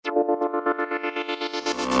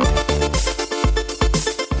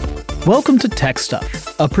Welcome to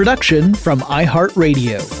Techstuff, a production from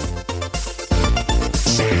iHeartRadio.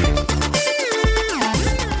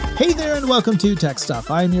 Hey there, and welcome to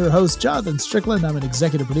Techstuff. I'm your host, Jonathan Strickland. I'm an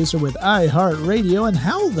executive producer with iHeartRadio, and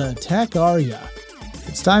how the tech are ya?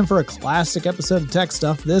 It's time for a classic episode of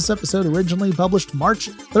Techstuff. This episode originally published March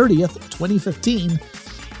 30th, 2015.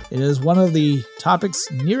 It is one of the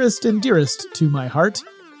topics nearest and dearest to my heart,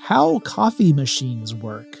 how coffee machines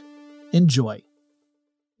work. Enjoy.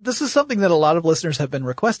 This is something that a lot of listeners have been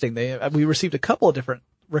requesting. We received a couple of different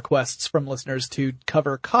requests from listeners to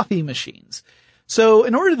cover coffee machines. So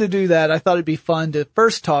in order to do that, I thought it'd be fun to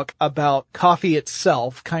first talk about coffee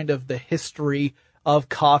itself, kind of the history of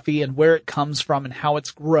coffee and where it comes from and how it's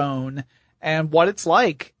grown and what it's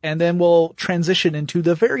like. And then we'll transition into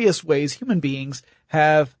the various ways human beings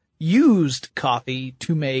have used coffee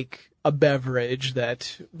to make a beverage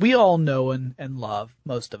that we all know and love,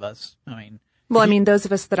 most of us. Well, those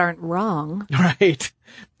of us that aren't wrong. Right.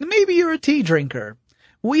 Maybe you're a tea drinker.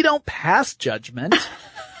 We don't pass judgment.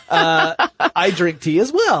 I drink tea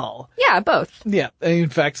as well. Yeah, both. Yeah. In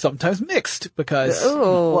fact, sometimes mixed because,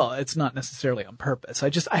 well, it's not necessarily on purpose.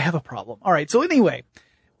 I have a problem. All right. So anyway,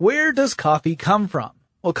 where does coffee come from?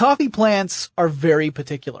 Well, coffee plants are very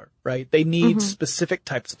particular, right? They need specific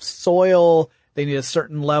types of soil. They need a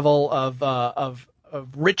certain level of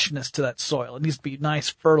richness to that soil. It needs to be nice,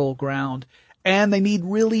 fertile ground. And they need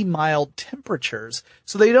really mild temperatures.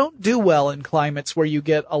 So they don't do well in climates where you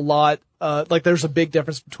get a lot, there's a big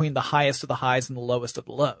difference between the highest of the highs and the lowest of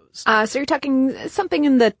the lows. So you're talking something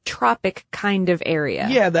in the tropic kind of area.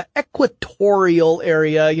 Yeah, the equatorial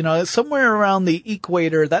area, somewhere around the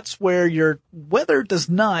equator, that's where your weather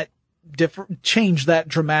does not change that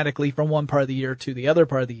dramatically from one part of the year to the other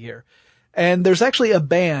part of the year. And there's actually a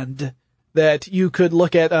band that you could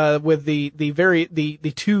look at with the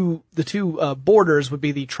two borders would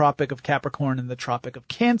be the Tropic of Capricorn and the Tropic of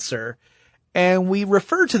Cancer, and we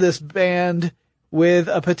refer to this band with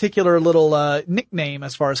a particular little nickname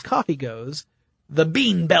as far as coffee goes, the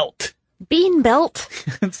Bean Belt. Bean Belt.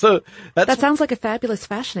 So that sounds like a fabulous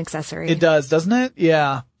fashion accessory. It does, doesn't it?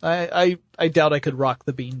 Yeah. I doubt I could rock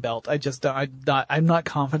the Bean Belt. I'm not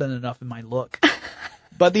confident enough in my look.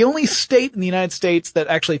 But the only state in the United States that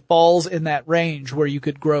actually falls in that range where you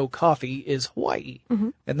could grow coffee is Hawaii. Mm-hmm.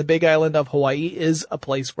 And the Big Island of Hawaii is a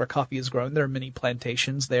place where coffee is grown. There are many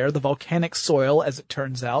plantations there. The volcanic soil, as it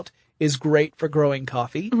turns out, is great for growing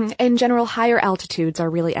coffee. Mm-hmm. In general, higher altitudes are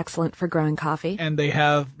really excellent for growing coffee. And they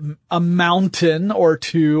have a mountain or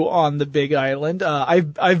two on the Big Island.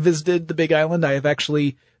 I've visited the Big Island. I have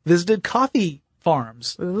actually visited coffee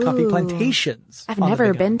farms, coffee plantations. I've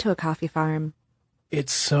never been to a coffee farm.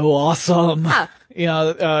 It's so awesome. Huh.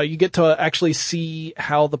 You get to actually see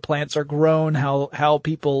how the plants are grown, how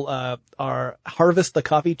people, harvest the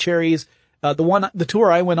coffee cherries. The tour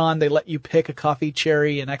I went on, they let you pick a coffee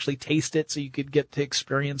cherry and actually taste it so you could get to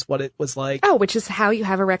experience what it was like. Oh, which is how you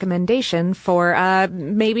have a recommendation for,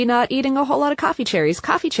 maybe not eating a whole lot of coffee cherries.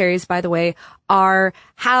 Coffee cherries, by the way, are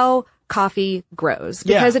how coffee grows,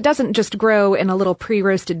 because it doesn't just grow in a little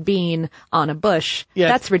pre-roasted bean on a bush. Yeah,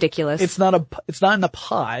 that's ridiculous. It's not in a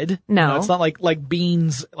pod. No. It's not like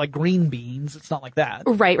beans, like green beans. It's not like that.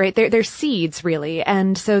 Right. They're seeds, really.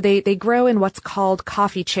 And so they grow in what's called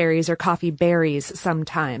coffee cherries or coffee berries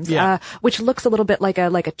sometimes, which looks a little bit like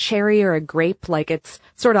a cherry or a grape, like it's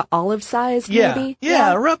sort of olive sized, maybe.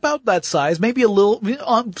 Yeah, about that size. Maybe a little,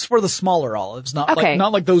 for the smaller olives, not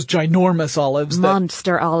like those ginormous olives.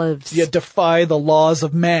 Monster olives. Defy the laws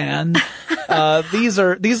of man.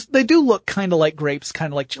 They do look kind of like grapes,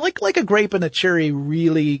 kind of like a grape and a cherry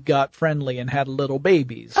really got friendly and had little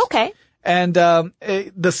babies. Okay. And,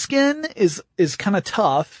 the skin is kind of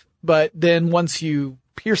tough, but then once you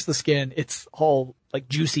pierce the skin, it's all like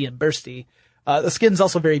juicy and bursty. The skin's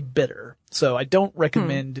also very bitter. So I don't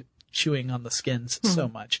recommend chewing on the skins so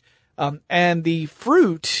much. And the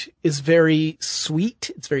fruit is very sweet.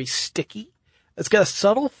 It's very sticky. It's got a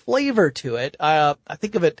subtle flavor to it. I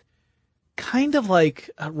think of it kind of like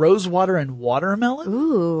rose water and watermelon.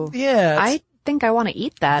 Ooh. Yeah. I think I want to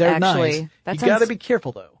eat that, they're actually. Nice. You gotta be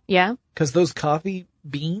careful though. Yeah? Because those coffee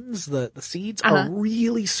beans, the seeds are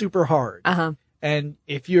really super hard. Uh-huh. And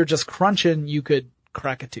if you're just crunching, you could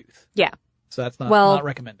crack a tooth. Yeah. So that's not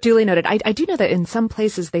recommended. Duly noted. I do know that in some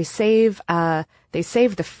places they save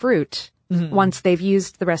the fruit. Mm-hmm. Once they've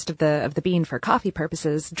used the rest of the bean for coffee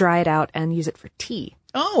purposes, dry it out and use it for tea.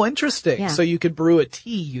 Oh, interesting. Yeah. So you could brew a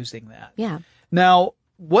tea using that. Yeah. Now,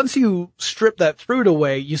 once you strip that fruit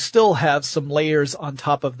away, you still have some layers on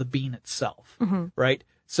top of the bean itself, right?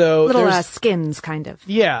 So little skins, kind of.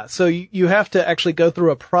 Yeah. So you have to actually go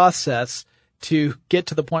through a process to get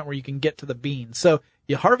to the point where you can get to the beans. So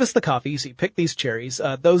you harvest the coffee, so you pick these cherries.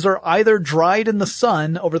 Those are either dried in the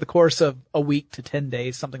sun over the course of a week to 10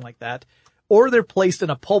 days, something like that, or they're placed in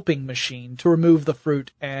a pulping machine to remove the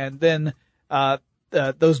fruit, and then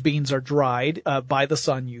those beans are dried by the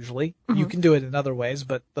sun usually. Mm-hmm. You can do it in other ways,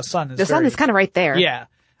 but the sun is sun is kind of right there. Yeah.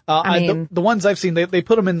 The ones I've seen, they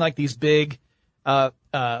put them in like these big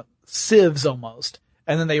sieves almost,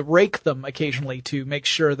 and then they rake them occasionally to make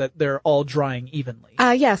sure that they're all drying evenly.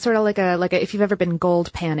 Yeah, sort of like a if you've ever been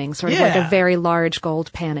gold panning, sort of like a very large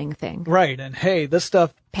gold panning thing. Right, and hey, this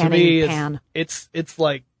stuff panning to me pan. It's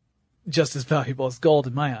like just as valuable as gold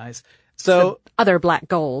in my eyes. So other black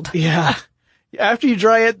gold. Yeah. After you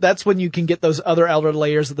dry it, that's when you can get those other outer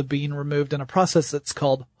layers of the bean removed in a process that's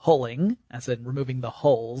called hulling, as in removing the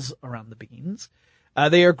hulls around the beans.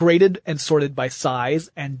 They are graded and sorted by size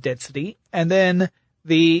and density. And then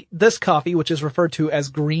this coffee, which is referred to as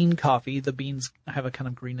green coffee, the beans have a kind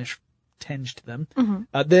of greenish tinge to them,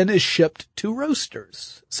 then is shipped to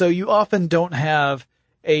roasters. So you often don't have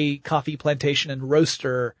a coffee plantation and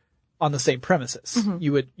roaster on the same premises. Mm-hmm.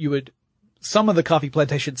 You would, some of the coffee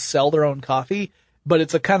plantations sell their own coffee, but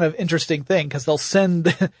it's a kind of interesting thing because they'll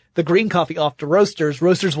send the green coffee off to roasters.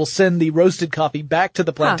 Roasters will send the roasted coffee back to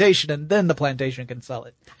the plantation, and then the plantation can sell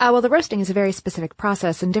it. Well, the roasting is a very specific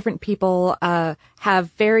process, and different people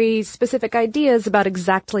have very specific ideas about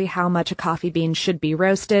exactly how much a coffee bean should be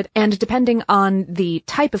roasted. And depending on the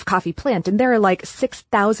type of coffee plant, and there are like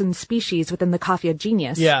 6,000 species within the Coffea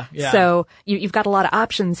genus. Yeah. So you've got a lot of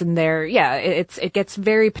options in there. Yeah, it gets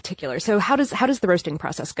very particular. So how does the roasting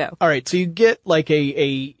process go? All right, so you get like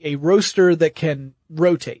a roaster that can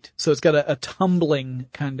rotate. So it's got a tumbling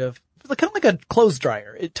kind of like a clothes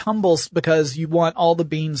dryer. It tumbles because you want all the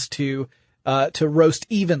beans to roast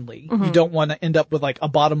evenly. Mm-hmm. You don't want to end up with like a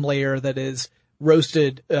bottom layer that is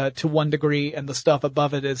roasted to one degree and the stuff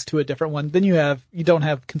above it is to a different one. Then you don't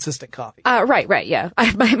have consistent coffee. Right, yeah.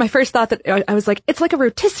 My first thought that I was like, it's like a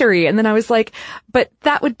rotisserie, and then I was like, but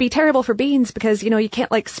that would be terrible for beans because you can't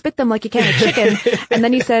like spit them like you can a chicken. and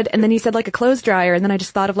then you said like a clothes dryer, and then I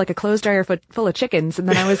just thought of like a clothes dryer full of chickens, and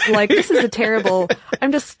then I was like, this is a terrible.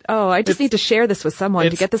 I just need to share this with someone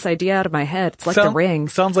to get this idea out of my head. It's like The Ring.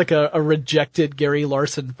 Sounds like a rejected Gary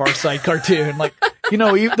Larson Far Side cartoon. Like,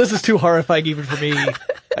 this is too horrifying even for me.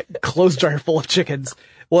 A clothes dryer full of chickens.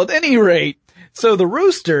 Well, at any rate, so the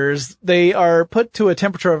roasters, they are put to a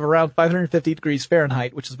temperature of around 550 degrees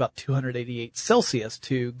Fahrenheit, which is about 288 Celsius,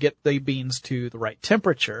 to get the beans to the right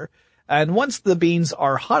temperature. And once the beans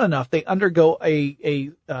are hot enough, they undergo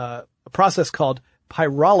a process called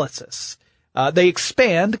pyrolysis. They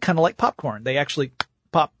expand kind of like popcorn. They actually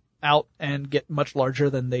pop out and get much larger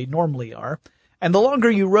than they normally are. And the longer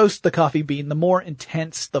you roast the coffee bean, the more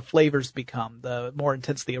intense the flavors become, the more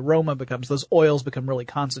intense the aroma becomes. Those oils become really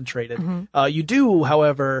concentrated. Mm-hmm. You do,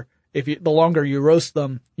 however, the longer you roast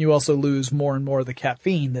them, you also lose more and more of the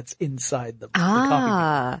caffeine that's inside the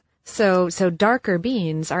coffee bean. So darker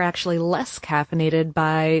beans are actually less caffeinated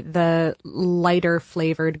by the lighter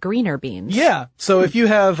flavored greener beans. Yeah. So if you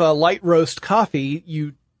have a light roast coffee,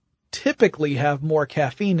 you typically have more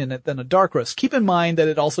caffeine in it than a dark roast. Keep in mind that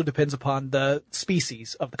it also depends upon the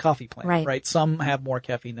species of the coffee plant, right? Some have more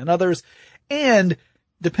caffeine than others. And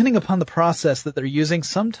depending upon the process that they're using,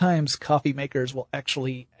 sometimes coffee makers will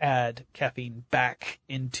actually add caffeine back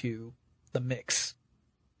into the mix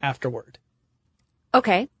afterward.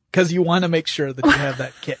 Okay. Because you want to make sure that you have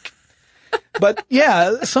that kick. But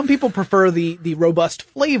yeah, some people prefer the robust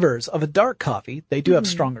flavors of a dark coffee. They do have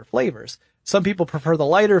stronger flavors. Some people prefer the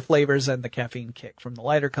lighter flavors and the caffeine kick from the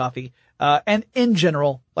lighter coffee. And in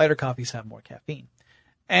general, lighter coffees have more caffeine.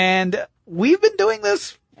 And we've been doing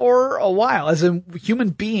this for a while, as in human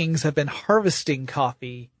beings have been harvesting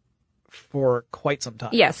coffee for quite some time.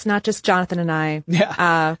 Yes, not just Jonathan and I.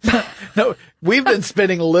 Yeah. No, we've been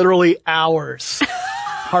spending literally hours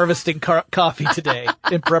harvesting coffee today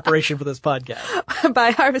in preparation for this podcast.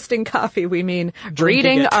 By harvesting coffee, we mean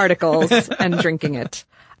reading articles and drinking it.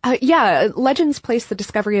 Legends place the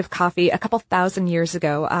discovery of coffee a couple thousand years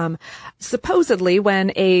ago. Supposedly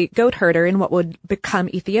when a goat herder in what would become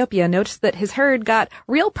Ethiopia noticed that his herd got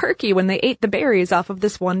real perky when they ate the berries off of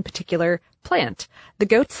this one particular plant. The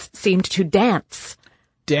goats seemed to dance.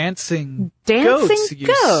 Dancing goats, you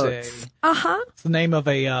say. Uh-huh. It's the name of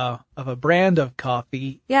a brand of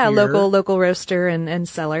coffee. Yeah, here. local roaster and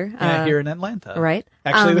seller. Here in Atlanta. Right.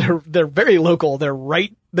 Actually, they're very local. They're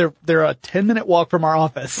a 10-minute walk from our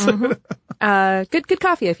office. Mm-hmm. Good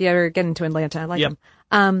coffee if you ever get into Atlanta. I like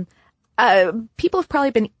them. People have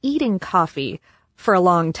probably been eating coffee for a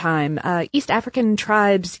long time. East African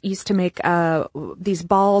tribes used to make these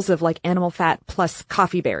balls of like animal fat plus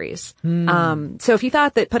coffee berries. So if you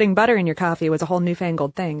thought that putting butter in your coffee was a whole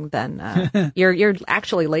newfangled thing, then you're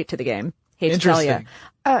actually late to the game. Hate to tell you.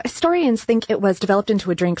 Historians think it was developed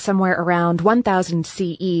into a drink somewhere around 1000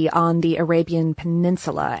 CE on the Arabian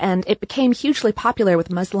Peninsula, and it became hugely popular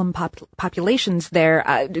with Muslim populations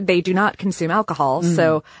there. They do not consume alcohol,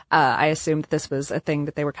 so I assumed this was a thing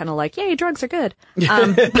that they were kind of like, yay, drugs are good.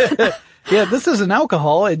 Yeah, this is an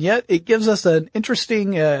alcohol, and yet it gives us an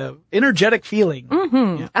interesting, energetic feeling.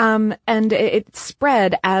 Yeah. And it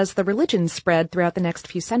spread as the religion spread throughout the next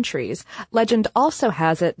few centuries. Legend also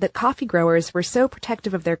has it that coffee growers were so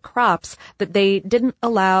protective of their crops that they didn't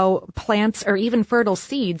allow plants or even fertile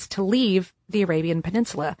seeds to leave the Arabian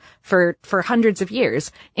Peninsula for hundreds of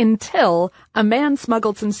years until a man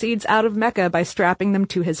smuggled some seeds out of Mecca by strapping them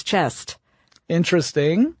to his chest.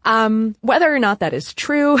 Interesting. Whether or not that is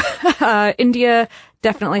true, India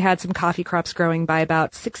definitely had some coffee crops growing by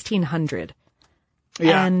about 1600.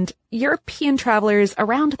 Yeah. And European travelers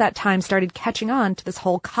around that time started catching on to this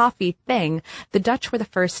whole coffee thing. The Dutch were the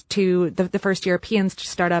first Europeans to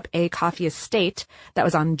start up a coffee estate that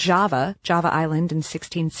was on Java Island in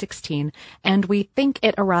 1616. And we think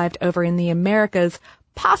it arrived over in the Americas,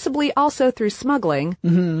 possibly also through smuggling,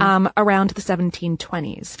 around the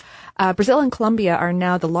 1720s. Brazil and Colombia are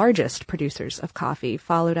now the largest producers of coffee,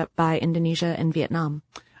 followed up by Indonesia and Vietnam.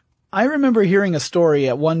 I remember hearing a story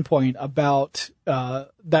at one point about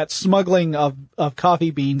that smuggling of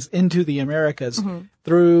coffee beans into the Americas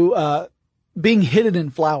through being hidden in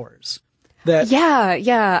flowers.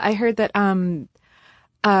 Yeah. I heard that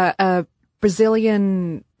a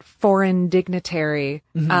Brazilian foreign dignitary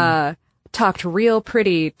talked real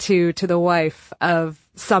pretty to the wife of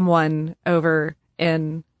someone over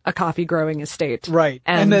in a coffee growing estate. Right.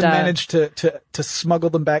 And then managed to smuggle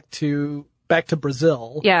them back to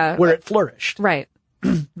Brazil, where it flourished. Right.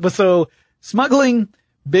 But so smuggling,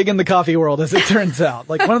 big in the coffee world, as it turns out.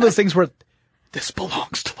 Like one of those things where this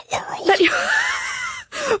belongs to the world.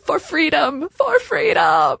 For freedom.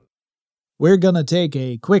 We're going to take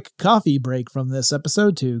a quick coffee break from this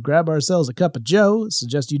episode to grab ourselves a cup of joe.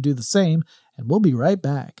 Suggest you do the same, and we'll be right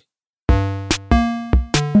back.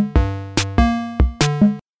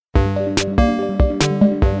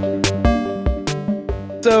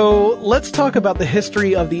 So let's talk about the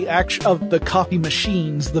history of the coffee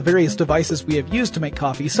machines, the various devices we have used to make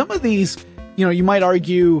coffee. Some of these, you might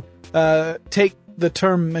argue, take the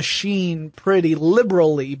term machine pretty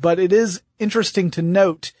liberally, but it is interesting to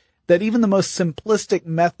note that even the most simplistic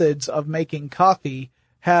methods of making coffee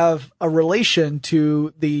have a relation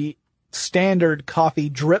to the standard coffee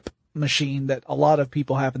drip machine that a lot of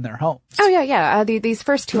people have in their homes. Oh, yeah. These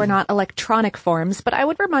first two are not electronic forms, but I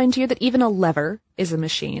would remind you that even a lever is a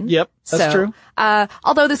machine. Yep, that's true.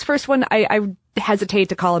 Although this first one, I hesitate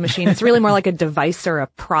to call a machine. It's really more like a device or a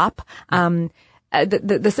prop.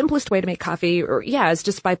 The simplest way to make coffee, is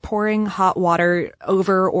just by pouring hot water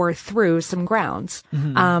over or through some grounds.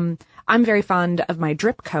 I'm very fond of my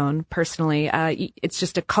drip cone, personally. It's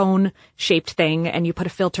just a cone-shaped thing, and you put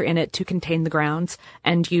a filter in it to contain the grounds,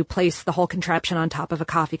 and you place the whole contraption on top of a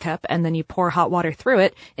coffee cup, and then you pour hot water through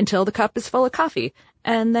it until the cup is full of coffee.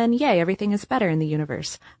 And then, yay, everything is better in the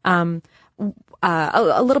universe. A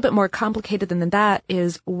little bit more complicated than that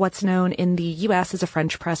is what's known in the U.S. as a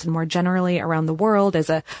French press, and more generally around the world as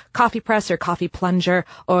a coffee press or coffee plunger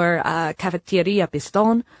or cafeteria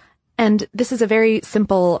piston. And this is a very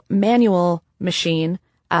simple manual machine,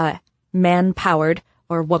 man-powered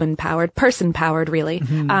or woman-powered, person-powered really,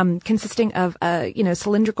 consisting of a,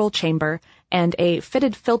 cylindrical chamber and a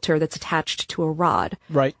fitted filter that's attached to a rod.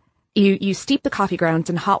 Right. You steep the coffee grounds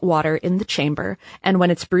in hot water in the chamber, and when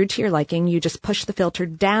it's brewed to your liking, you just push the filter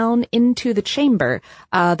down into the chamber.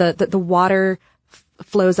 The water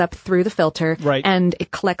flows up through the filter, right, and it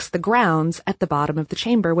collects the grounds at the bottom of the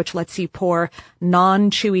chamber, which lets you pour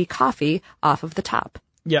non-chewy coffee off of the top.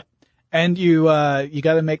 Yep. And you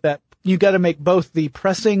got to make both the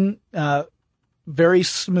pressing very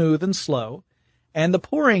smooth and slow, and the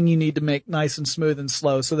pouring you need to make nice and smooth and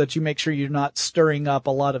slow so that you make sure you're not stirring up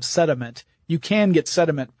a lot of sediment. You can get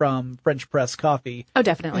sediment from French press coffee. Oh,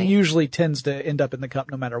 definitely. It usually tends to end up in the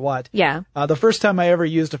cup no matter what. Yeah. The first time I ever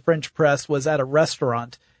used a French press was at a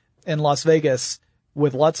restaurant in Las Vegas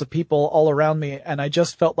with lots of people all around me, and I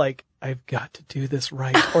just felt like, I've got to do this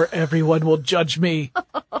right or everyone will judge me.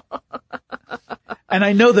 And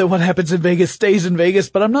I know that what happens in Vegas stays in Vegas,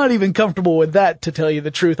 but I'm not even comfortable with that, to tell you the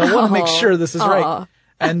truth. I want to make sure this is right.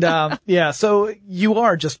 And so you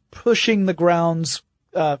are just pushing the grounds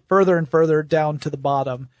further and further down to the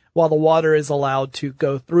bottom while the water is allowed to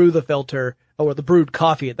go through the filter, or the brewed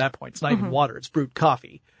coffee at that point. It's not even water, it's brewed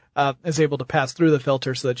coffee, is able to pass through the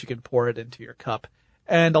filter so that you can pour it into your cup.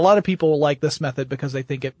 And a lot of people like this method because they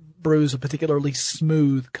think it brews a particularly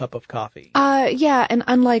smooth cup of coffee. Yeah, and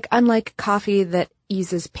unlike coffee that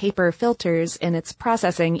uses paper filters in its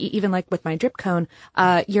processing, even like with my drip cone,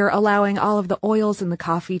 you're allowing all of the oils in the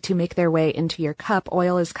coffee to make their way into your cup.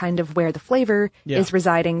 Oil is kind of where the flavor is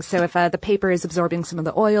residing. So if the paper is absorbing some of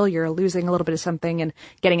the oil, you're losing a little bit of something and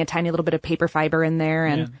getting a tiny little bit of paper fiber in there.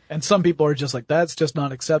 And some people are just like, that's just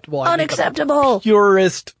not acceptable. Unacceptable. I need the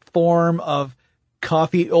purest form of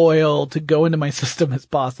coffee oil to go into my system as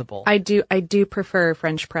possible. I do prefer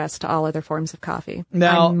French press to all other forms of coffee.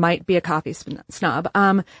 Now, I might be a coffee snob.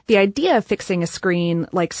 The idea of fixing a screen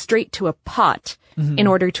like straight to a pot in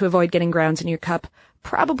order to avoid getting grounds in your cup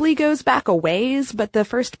probably goes back a ways, but the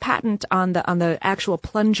first patent on the actual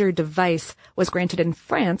plunger device was granted in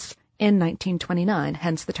France in 1929,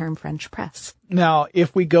 hence the term French press. Now,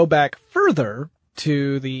 if we go back further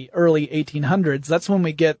to the early 1800s, that's when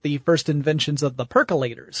we get the first inventions of the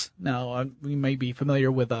percolators. Now, we may be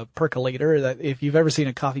familiar with a percolator. That if you've ever seen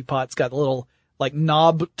a coffee pot, it's got a little like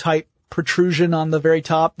knob type protrusion on the very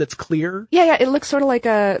top that's clear. Yeah, it looks sort of like.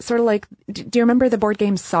 Do you remember the board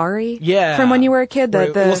game Sorry? Yeah, from when you were a kid,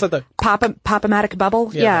 it looks like the pop-o-matic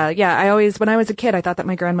bubble. Yeah. I always, when I was a kid, I thought that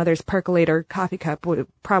my grandmother's percolator coffee cup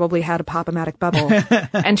probably had a pop-o-matic bubble,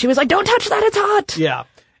 and she was like, "Don't touch that, it's hot."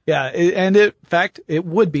 Yeah, and in fact, it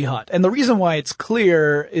would be hot. And the reason why it's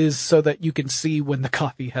clear is so that you can see when the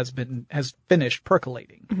coffee has finished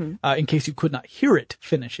percolating, in case you could not hear it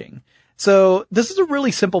finishing. So this is a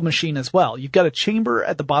really simple machine as well. You've got a chamber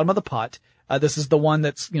at the bottom of the pot. This is the one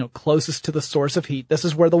that's, closest to the source of heat. This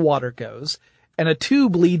is where the water goes. And a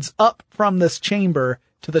tube leads up from this chamber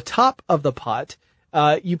to the top of the pot.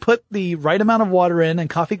 You put the right amount of water in and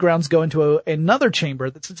coffee grounds go into another chamber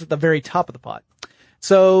that sits at the very top of the pot.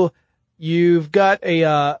 So you've got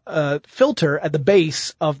a filter at the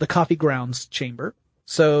base of the coffee grounds chamber.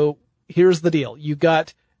 So here's the deal. You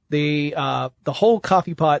got the whole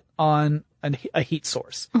coffee pot on a heat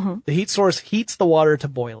source. The heat source heats the water to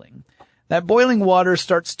boiling. That boiling water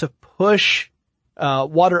starts to push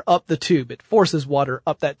water up the tube. It forces water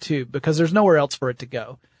up that tube because there's nowhere else for it to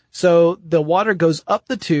go. So the water goes up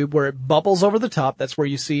the tube where it bubbles over the top. That's where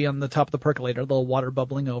you see on the top of the percolator, the little water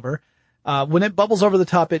bubbling over. When it bubbles over the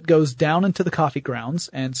top, it goes down into the coffee grounds,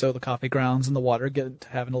 and so the coffee grounds and the water get to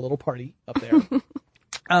having a little party up there.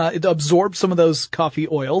 It absorbs some of those coffee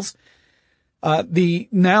oils. The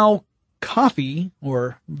now coffee,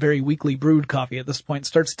 or very weakly brewed coffee at this point,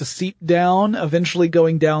 starts to seep down, eventually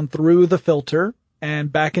going down through the filter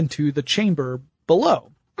and back into the chamber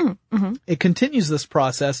below. It continues this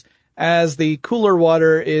process as the cooler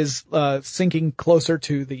water is sinking closer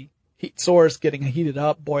to the heat source, getting heated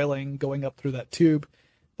up, boiling, going up through that tube.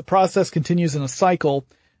 The process continues in a cycle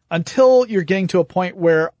until you're getting to a point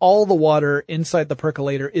where all the water inside the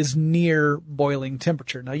percolator is near boiling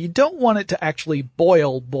temperature. Now, you don't want it to actually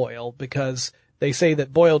boil because they say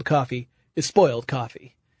that boiled coffee is spoiled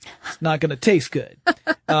coffee. It's not going to taste good.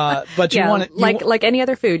 But you want it like any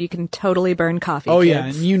other food, you can totally burn coffee. Oh, kids. Yeah,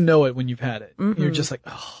 and you know it when you've had it. You're just like,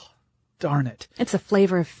 oh, darn it. It's a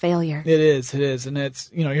flavor of failure. It is. And it's,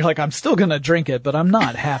 you're like, I'm still going to drink it, but I'm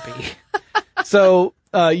not happy. So,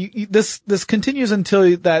 this continues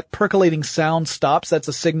until that percolating sound stops. That's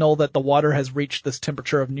a signal that the water has reached this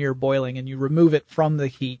temperature of near boiling, and you remove it from the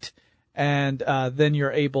heat. And, then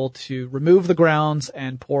you're able to remove the grounds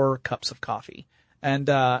and pour cups of coffee. And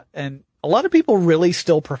a lot of people really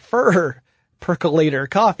still prefer percolator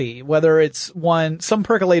coffee, whether it's some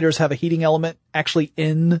percolators have a heating element actually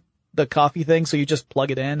in the coffee thing, so you just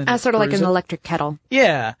plug it in. And sort of like an electric kettle.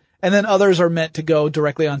 Yeah. And then others are meant to go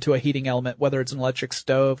directly onto a heating element, whether it's an electric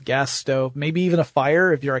stove, gas stove, maybe even a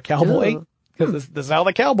fire if you're a cowboy, because this is how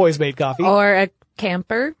the cowboys made coffee. Or a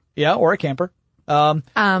camper. Yeah, or a camper. So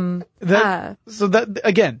that,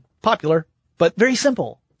 again, popular, but very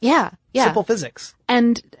simple. Yeah. Simple physics.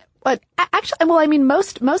 And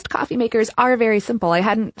most coffee makers are very simple. I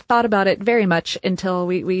hadn't thought about it very much until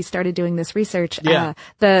we started doing this research. Yeah.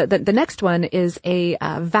 The next one is a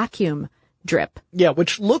vacuum drip. Yeah,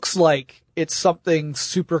 which looks like it's something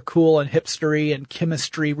super cool and hipstery and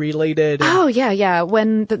chemistry related. Oh, yeah.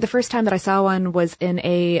 When the first time that I saw one was in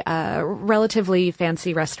a relatively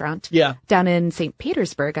fancy restaurant. Yeah. Down in St.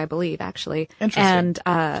 Petersburg, I believe, actually. Interesting. And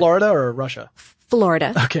Florida or Russia?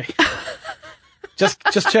 Florida. Okay. Just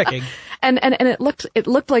checking. And it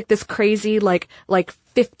looked like this crazy like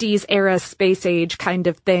 50s era space age kind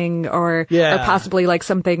of thing, or possibly like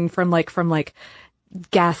something from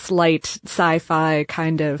gaslight sci-fi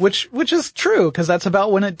kind of. Which is true, because that's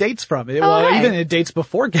about when it dates from. Even it dates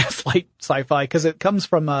before gaslight sci-fi, because it comes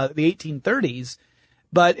from the 1830s.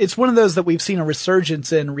 But it's one of those that we've seen a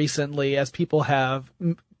resurgence in recently as people have,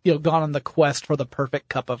 gone on the quest for the perfect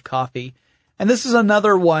cup of coffee. And this is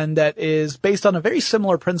another one that is based on a very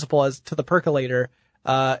similar principle as to the percolator,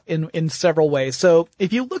 in several ways. So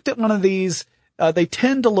if you looked at one of these, they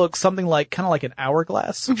tend to look something like, kind of like an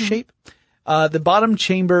hourglass shape. The bottom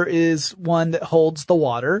chamber is one that holds the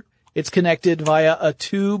water. It's connected via a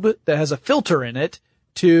tube that has a filter in it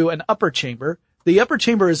to an upper chamber. The upper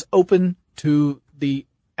chamber is open to the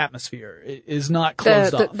atmosphere. It is not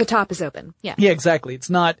closed off. The top is open. Yeah. Yeah, exactly. It's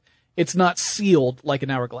not sealed like an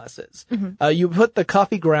hourglass is. You put the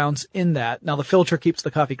coffee grounds in that. Now the filter keeps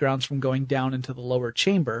the coffee grounds from going down into the lower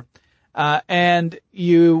chamber. And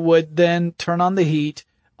you would then turn on the heat,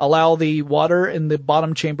 allow the water in the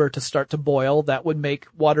bottom chamber to start to boil. That would make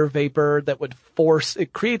water vapor that would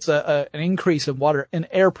it creates an increase in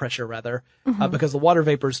air pressure rather, because the water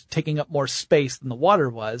vapor is taking up more space than the water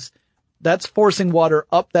was. That's forcing water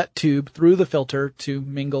up that tube through the filter to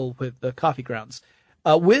mingle with the coffee grounds.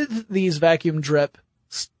 With these vacuum drip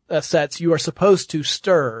sets, you are supposed to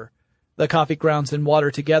stir the coffee grounds and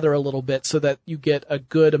water together a little bit so that you get a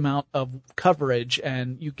good amount of coverage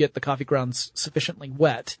and you get the coffee grounds sufficiently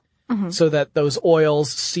wet so that those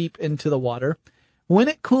oils seep into the water. When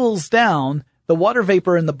it cools down, the water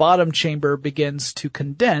vapor in the bottom chamber begins to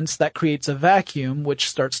condense. That creates a vacuum, which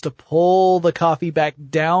starts to pull the coffee back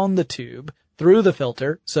down the tube through the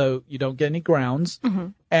filter, so you don't get any grounds.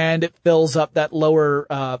 And it fills up that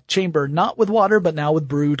lower chamber, not with water, but now with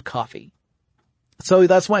brewed coffee. So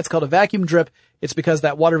that's why it's called a vacuum drip. It's because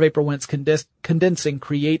that water vapor, when it's condensing,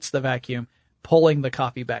 creates the vacuum, pulling the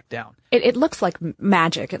coffee back down. It looks like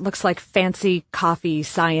magic. It looks like fancy coffee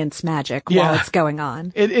science magic while it's going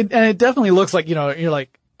on. And it definitely looks like, you're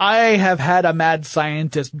like, I have had a mad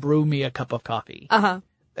scientist brew me a cup of coffee.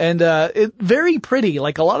 And it very pretty.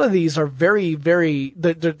 Like a lot of these are very, very,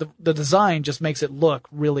 the design just makes it look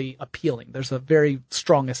really appealing. There's a very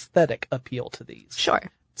strong aesthetic appeal to these.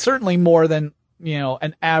 Sure. Certainly more than,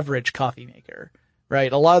 an average coffee maker,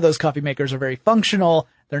 right? A lot of those coffee makers are very functional.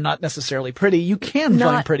 They're not necessarily pretty. You can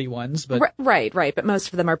find pretty ones, but. Right. But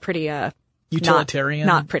most of them are pretty, utilitarian.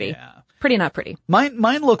 Not pretty. Yeah. Pretty, not pretty. Mine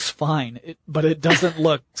looks fine, but it doesn't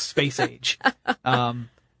look space age.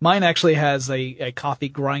 Mine actually has a coffee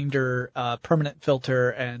grinder, permanent filter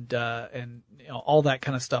and all that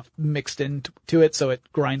kind of stuff mixed into it. So it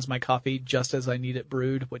grinds my coffee just as I need it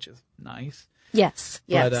brewed, which is nice. Yes.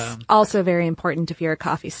 But, also very important if you're a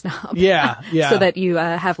coffee snob. Yeah. So that you,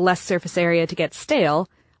 have less surface area to get stale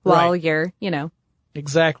while you're,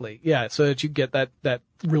 Exactly. Yeah. So that you get that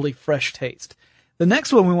really fresh taste. The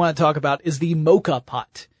next one we want to talk about is the mocha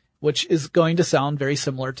pot, which is going to sound very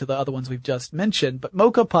similar to the other ones we've just mentioned. But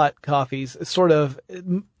mocha pot coffees is sort of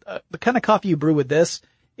the kind of coffee you brew with this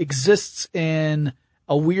exists in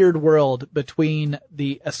a weird world between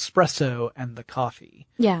the espresso and the coffee.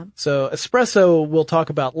 Yeah. So espresso we'll talk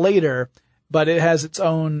about later, but it has its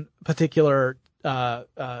own particular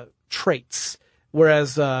traits,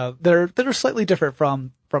 whereas that are slightly different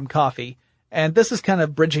from coffee. And this is kind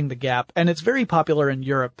of bridging the gap, and it's very popular in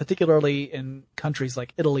Europe, particularly in countries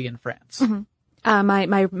like Italy and France.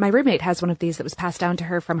 My roommate has one of these that was passed down to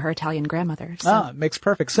her from her Italian grandmother. So. It makes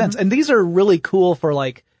perfect sense. And these are really cool for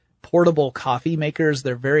like portable coffee makers.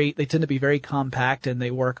 They tend to be very compact and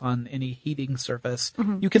they work on any heating surface.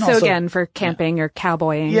 You can also, again, for camping or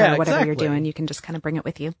cowboying or whatever you're doing, you can just kind of bring it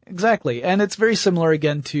with you. Exactly. And it's very similar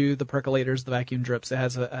again to the percolators, the vacuum drips. It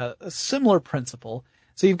has a similar principle.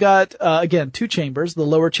 So you've got, again, two chambers. The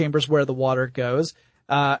lower chamber's where the water goes.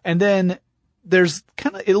 And then there's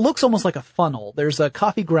it looks almost like a funnel. There's a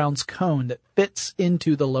coffee grounds cone that fits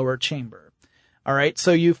into the lower chamber. All right.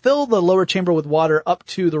 So you fill the lower chamber with water up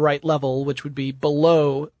to the right level, which would be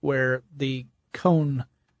below where the cone,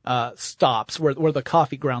 stops, where the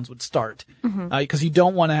coffee grounds would start. Because you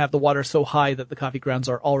don't want to have the water so high that the coffee grounds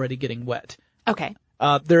are already getting wet. Okay.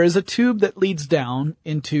 There is a tube that leads down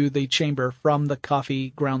into the chamber from the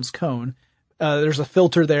coffee grounds cone. There's a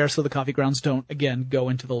filter there so the coffee grounds don't, again, go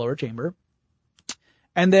into the lower chamber.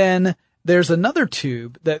 And then there's another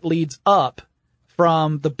tube that leads up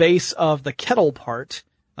from the base of the kettle part,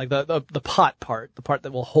 like the pot part, the part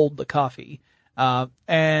that will hold the coffee.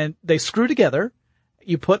 And they screw together.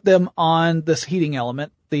 You put them on this heating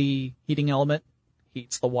element. The heating element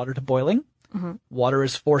heats the water to boiling. Water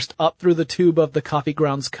is forced up through the tube of the coffee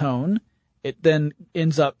grounds cone. It then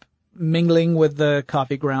ends up mingling with the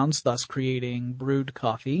coffee grounds, thus creating brewed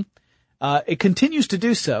coffee. It continues to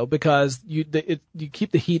do so because you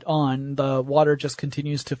keep the heat on. The water just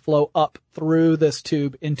continues to flow up through this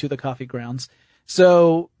tube into the coffee grounds.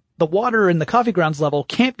 So the water in the coffee grounds level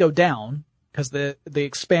can't go down because the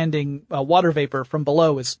expanding water vapor from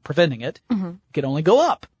below is preventing it. Mm-hmm. It can only go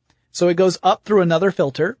up. So it goes up through another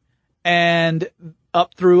filter and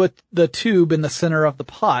up through the tube in the center of the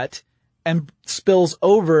pot and spills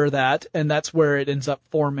over that, and that's where it ends up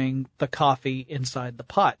forming the coffee inside the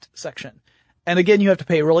pot section. And again, you have to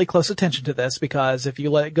pay really close attention to this because if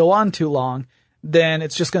you let it go on too long, then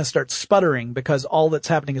it's just going to start sputtering because all that's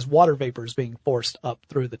happening is water vapors being forced up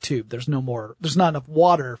through the tube. There's not enough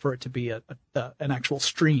water for it to be an actual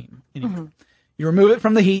stream anymore. Mm-hmm. You remove it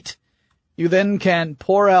from the heat. You then can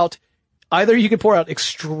either you can pour out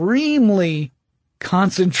extremely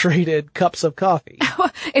concentrated cups of coffee.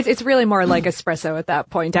 It's really more like espresso at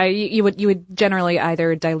that point. You would generally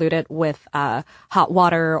either dilute it with hot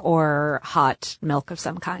water or hot milk of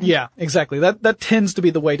some kind. Yeah, exactly. That tends to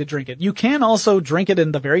be the way to drink it. You can also drink it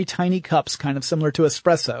in the very tiny cups, kind of similar to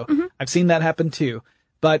espresso. Mm-hmm. I've seen that happen too.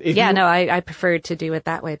 But I prefer to do it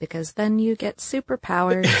that way because then you get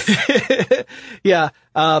superpowers. Yeah.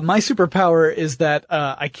 My superpower is that,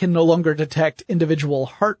 I can no longer detect individual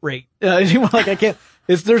heart rate.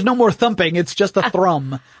 There's no more thumping. It's just a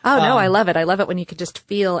thrum. Oh, no, I love it. I love it when you can just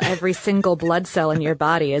feel every single blood cell in your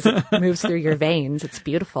body as it moves through your veins. It's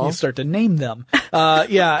beautiful. You start to name them.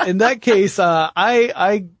 In that case,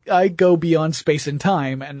 I go beyond space and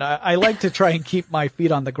time and I like to try and keep my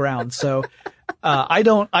feet on the ground. So, I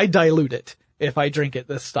dilute it if I drink it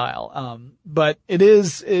this style. But it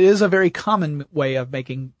is a very common way of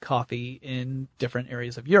making coffee in different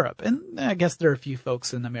areas of Europe. And I guess there are a few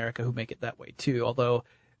folks in America who make it that way too. Although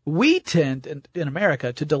we tend in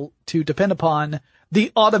America to depend upon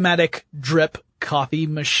the automatic drip coffee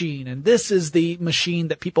machine. And this is the machine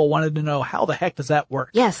that people wanted to know, how the heck does that work?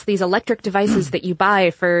 Yes, these electric devices that you buy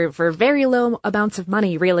for very low amounts of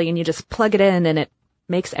money, really, and you just plug it in and it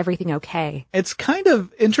makes everything okay. It's kind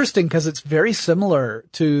of interesting because it's very similar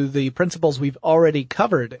to the principles we've already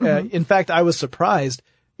covered. Mm-hmm. In fact, I was surprised,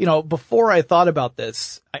 before I thought about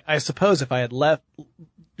this, I suppose if I had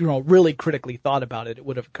really critically thought about it, it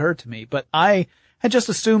would have occurred to me. But I had just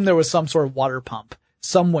assumed there was some sort of water pump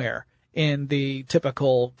somewhere in the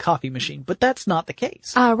typical coffee machine, but that's not the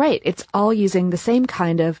case. Right. It's all using the same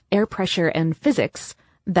kind of air pressure and physics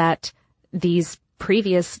that these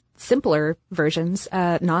previous simpler versions,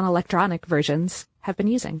 non-electronic versions, have been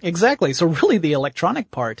using. Exactly. So really the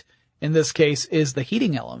electronic part in this case is the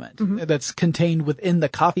heating element mm-hmm. that's contained within the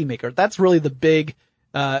coffee maker. That's really the big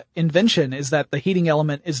invention, is that the heating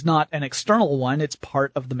element is not an external one, it's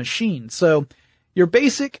part of the machine. So your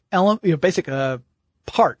basic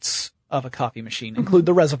parts of a coffee machine mm-hmm. include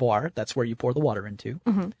the reservoir, that's where you pour the water into.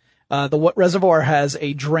 Mm-hmm. The reservoir has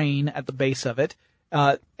a drain at the base of it.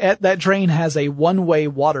 That drain has a one-way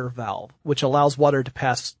water valve, which allows water to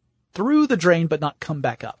pass through the drain but not come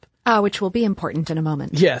back up. Which will be important in a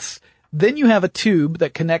moment. Yes. Then you have a tube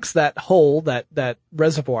that connects that hole, that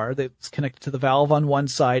reservoir that's connected to the valve on one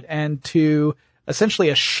side and to essentially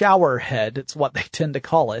a shower head. It's what they tend to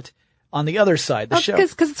call it on the other side. Because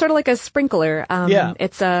it's sort of like a sprinkler. Yeah.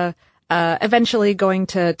 It's eventually going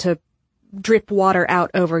to drip water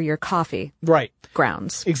out over your coffee. Right.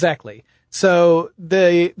 Grounds. Exactly. So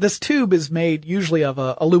this tube is made usually of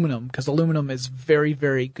aluminum because aluminum is very,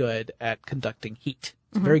 very good at conducting heat.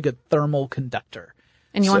 It's a very good thermal conductor.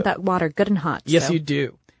 And you want that water good and hot. Yes, you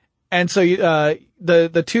do. And so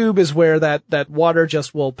the tube is where that water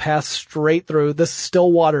just will pass straight through. This is still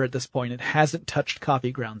water at this point. It hasn't touched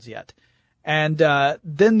coffee grounds yet. And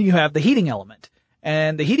then you have the heating element.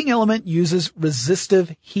 And the heating element uses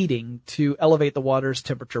resistive heating to elevate the water's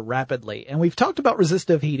temperature rapidly. And we've talked about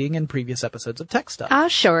resistive heating in previous episodes of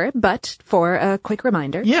Techstuff. Sure, but for a quick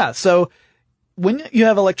reminder. Yeah, so when you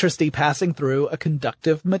have electricity passing through a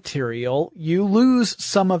conductive material, you lose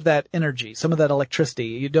some of that energy, some of that electricity.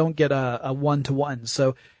 You don't get a one-to-one.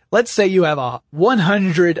 So let's say you have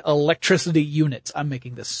 100 electricity units. I'm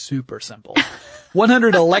making this super simple.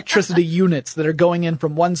 100 electricity units that are going in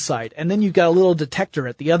from one side, and then you've got a little detector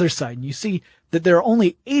at the other side, and you see that there are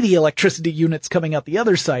only 80 electricity units coming out the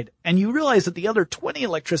other side, and you realize that the other 20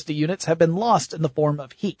 electricity units have been lost in the form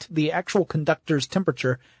of heat. The actual conductor's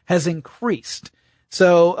temperature has increased.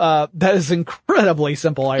 So that is incredibly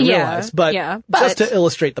simple, I realize, but just to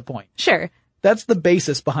illustrate the point. Sure. That's the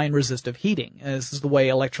basis behind resistive heating. This is the way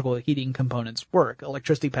electrical heating components work.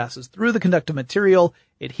 Electricity passes through the conductive material,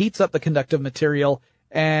 it heats up the conductive material,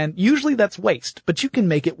 And usually that's waste, but you can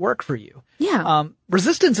make it work for you. Yeah.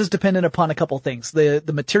 Resistance is dependent upon a couple things. The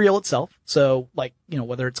material itself. So like,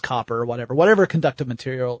 whether it's copper or whatever conductive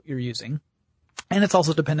material you're using. And it's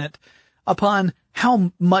also dependent upon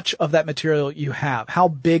how much of that material you have, how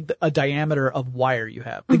big a diameter of wire you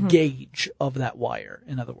have, the gauge of that wire,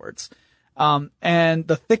 in other words. And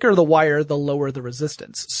the thicker the wire, the lower the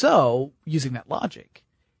resistance. So using that logic,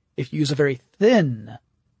 if you use a very thin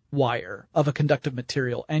wire of a conductive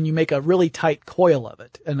material and you make a really tight coil of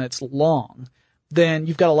it and it's long, then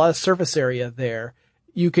you've got a lot of surface area there.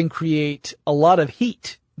 You can create a lot of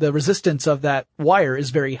heat. The resistance of that wire is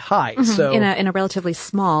very high. So in a relatively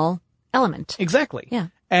small element. Exactly. Yeah.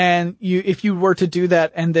 And if you were to do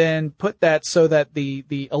that and then put that so that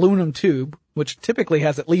the aluminum tube, which typically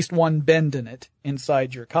has at least one bend in it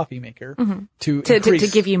inside your coffee maker to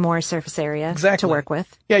give you more surface area to work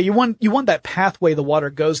with. Yeah. You want that pathway the water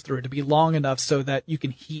goes through to be long enough so that you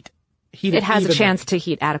can heat it. It has evenly. a chance to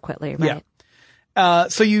heat adequately, right? Yeah.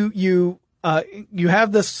 So you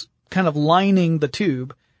have this kind of lining the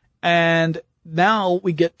tube, and now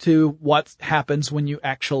we get to what happens when you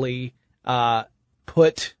actually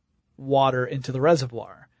put water into the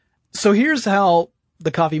reservoir. So here's how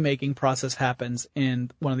the coffee making process happens in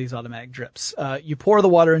one of these automatic drips. You pour the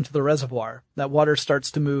water into the reservoir. That water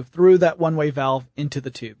starts to move through that one-way valve into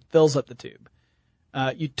the tube, fills up the tube.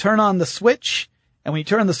 You turn on the switch, and when you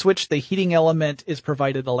turn on the switch, the heating element is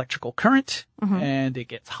provided electrical current, and it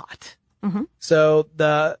gets hot. So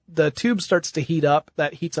the tube starts to heat up.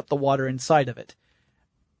 That heats up the water inside of it.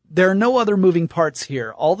 There are no other moving parts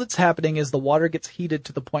here. All that's happening is the water gets heated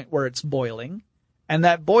to the point where it's boiling. And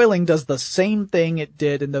that boiling does the same thing it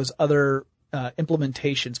did in those other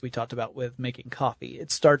implementations we talked about with making coffee.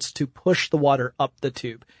 It starts to push the water up the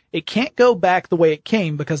tube. It can't go back the way it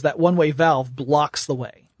came because that one-way valve blocks the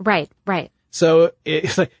way. Right. So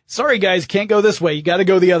it's like, sorry guys, can't go this way. You got to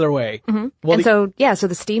go the other way. Well, so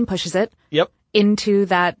the steam pushes it. Yep. Into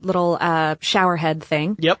that little shower head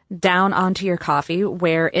thing. Yep. Down onto your coffee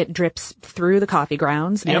where it drips through the coffee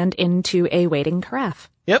grounds and into a waiting carafe.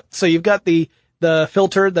 Yep. So you've got the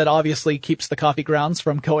filter that obviously keeps the coffee grounds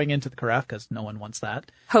from going into the carafe because no one wants that.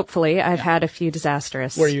 Hopefully. I've had a few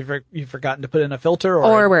disastrous. Where you've forgotten to put in a filter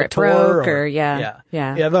or where it broke or yeah.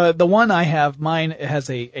 The one I have, mine has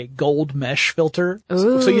a gold mesh filter.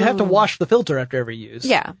 Ooh. So you have to wash the filter after every use.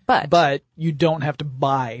 Yeah, but you don't have to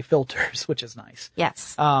buy filters, which is nice.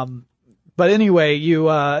 Yes. But anyway,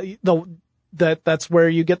 that's where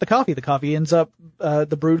you get the coffee. The coffee ends up,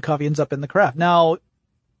 the brewed coffee ends up in the carafe. Now,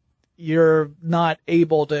 you're not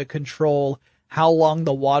able to control how long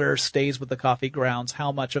the water stays with the coffee grounds,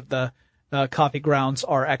 how much of the coffee grounds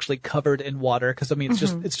are actually covered in water. Cause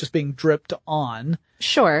it's just being dripped on.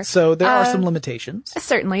 Sure. So there are some limitations.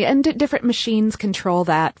 Certainly. And different machines control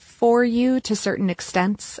that for you to certain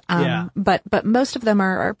extents. But most of them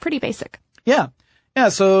are pretty basic. Yeah. Yeah.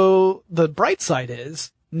 So the bright side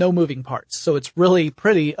is no moving parts. So it's really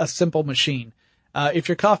a simple machine. If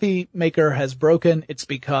your coffee maker has broken, it's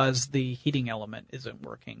because the heating element isn't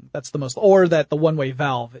working. That's or that the one-way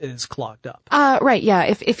valve is clogged up. Right. Yeah.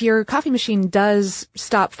 If your coffee machine does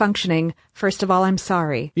stop functioning, first of all, I'm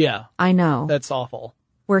sorry. Yeah. I know. That's awful.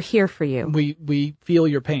 We're here for you. We feel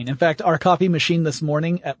your pain. In fact, our coffee machine this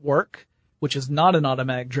morning at work, which is not an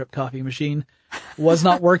automatic drip coffee machine, was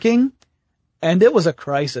not working. And it was a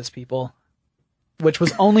crisis, people, which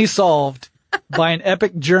was only solved by an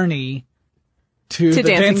epic journey to the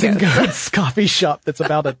Dancing Goats coffee shop that's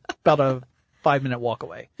about a 5-minute walk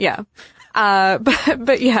away. Yeah.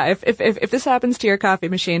 But yeah, if this happens to your coffee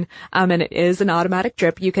machine, and it is an automatic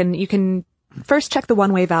drip, you can first check the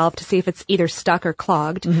one-way valve to see if it's either stuck or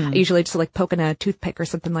clogged. Usually just like poking a toothpick or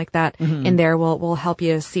something like that in there will help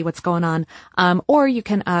you see what's going on. Or you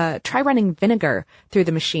can, try running vinegar through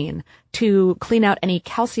the machine to clean out any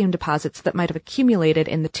calcium deposits that might have accumulated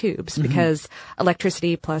in the tubes because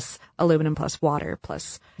electricity plus aluminum plus water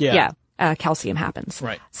plus, calcium happens.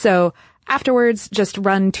 Right. So afterwards, just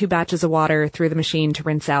run 2 batches of water through the machine to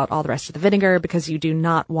rinse out all the rest of the vinegar because you do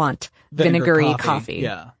not want vinegary coffee.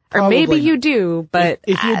 Yeah. Or maybe you do, but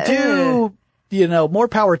if you do, more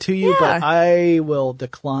power to you, but I will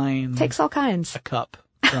decline. Takes all kinds. A cup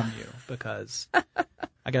from you because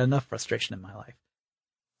I got enough frustration in my life.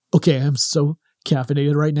 Okay, I'm so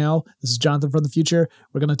caffeinated right now. This is Jonathan from the future.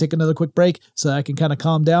 We're going to take another quick break so that I can kind of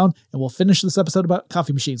calm down, and we'll finish this episode about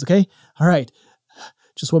coffee machines, okay? All right.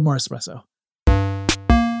 Just one more espresso.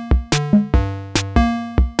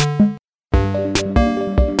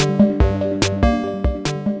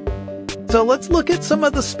 So So let's look at some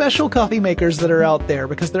of the special coffee makers that are out there,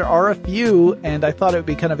 because there are a few, and I thought it would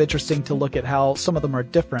be kind of interesting to look at how some of them are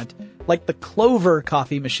different. Like the Clover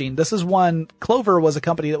coffee machine. This is one, Clover was a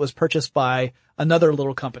company that was purchased by another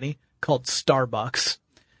little company called Starbucks.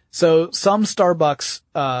 So some Starbucks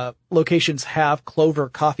locations have Clover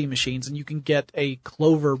coffee machines, and you can get a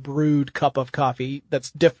Clover brewed cup of coffee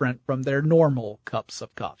that's different from their normal cups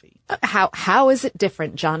of coffee. How is it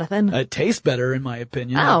different, Jonathan? It tastes better, in my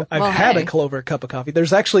opinion. Oh, I've had a Clover cup of coffee.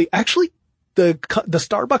 There's actually the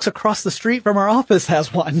Starbucks across the street from our office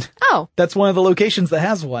has one. Oh, that's one of the locations that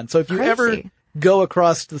has one. So if you ever go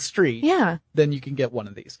across the street, then you can get one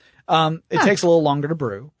of these. It takes a little longer to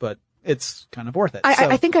brew, but it's kind of worth it.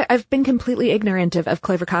 I think I've been completely ignorant of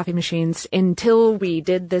Clover coffee machines until we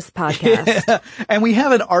did this podcast. Yeah. And we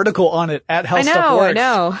have an article on it at How Stuff Works. I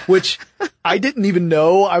know. Which I didn't even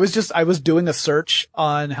know. I was doing a search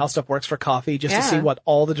on How Stuff Works for coffee just to see what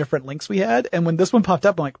all the different links we had. And when this one popped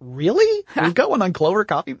up, I'm like, really? We've got one on Clover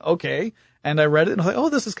coffee? Okay. And I read it and I was like, oh,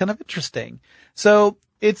 this is kind of interesting. So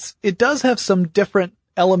it does have some different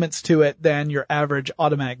elements to it than your average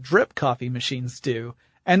automatic drip coffee machines do.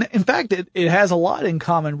 And in fact, it has a lot in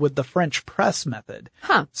common with the French press method.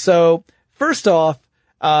 Huh. So first off,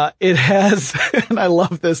 it has, and I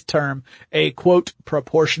love this term, a quote,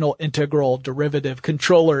 proportional integral derivative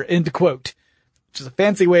controller, end quote, which is a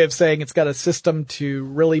fancy way of saying it's got a system to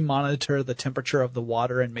really monitor the temperature of the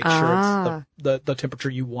water and make sure it's the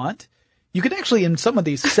temperature you want. You can actually, in some of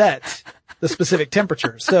these, set the specific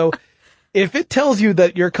temperature. So if it tells you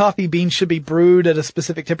that your coffee beans should be brewed at a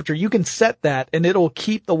specific temperature, you can set that and it'll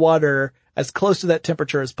keep the water as close to that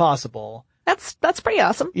temperature as possible. That's pretty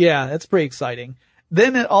awesome. Yeah, that's pretty exciting.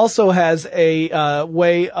 Then it also has a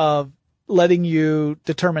way of letting you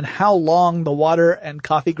determine how long the water and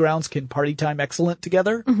coffee grounds can party time excellent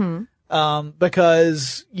together. Mm-hmm.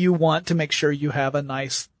 Because you want to make sure you have a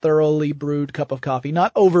nice, thoroughly brewed cup of coffee,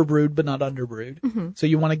 not overbrewed, but not underbrewed. Mm-hmm. So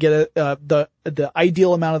you want to get the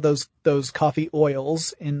ideal amount of those coffee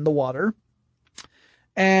oils in the water.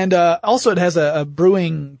 And, also it has a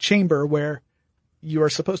brewing chamber where you are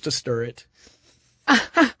supposed to stir it.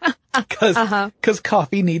 Cause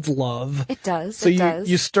coffee needs love. It does. So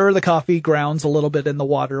you stir the coffee grounds a little bit in the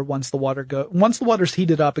water once the water's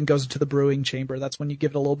heated up and goes into the brewing chamber. That's when you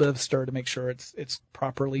give it a little bit of stir to make sure it's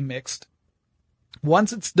properly mixed.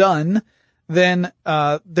 Once it's done, then,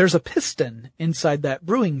 there's a piston inside that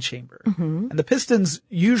brewing chamber. Mm-hmm. And the piston's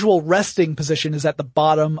usual resting position is at the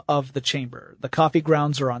bottom of the chamber. The coffee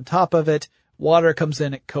grounds are on top of it. Water comes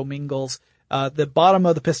in, it commingles. The bottom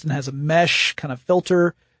of the piston has a mesh kind of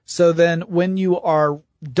filter. So then when you are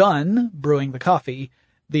done brewing the coffee,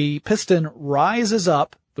 the piston rises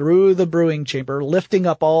up through the brewing chamber, lifting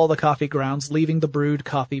up all the coffee grounds, leaving the brewed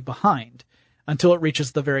coffee behind until it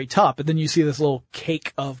reaches the very top. And then you see this little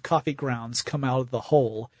cake of coffee grounds come out of the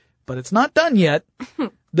hole, but it's not done yet.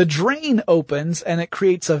 The drain opens and it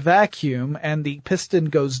creates a vacuum and the piston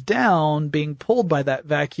goes down, being pulled by that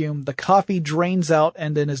vacuum. The coffee drains out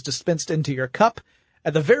and then is dispensed into your cup.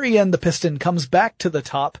 At the very end, the piston comes back to the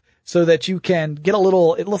top so that you can get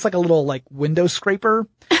it looks like a little like window scraper.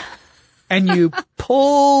 And you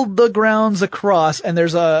pull the grounds across and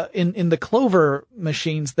there's in the Clover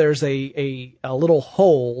machines, there's a little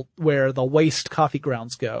hole where the waste coffee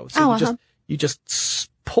grounds go. So you just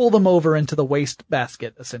pull them over into the waste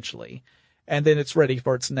basket essentially. And then it's ready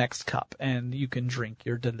for its next cup and you can drink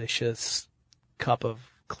your delicious cup of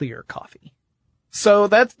clear coffee. So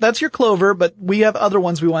that's your Clover, but we have other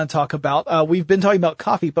ones we want to talk about. We've been talking about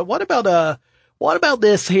coffee, but what about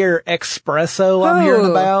this here espresso I'm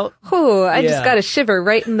hearing about? I just got a shiver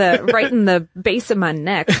right in the base of my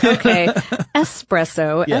neck. Okay.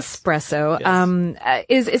 Espresso. Yes. Espresso.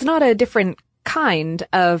 Yes. Is not a different kind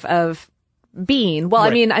of bean.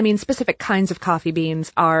 Well, Right. I mean, specific kinds of coffee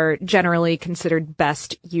beans are generally considered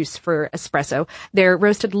best use for espresso. They're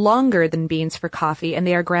roasted longer than beans for coffee, and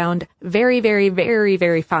they are ground very, very, very,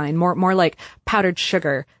 very fine, more like powdered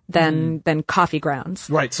sugar than coffee grounds.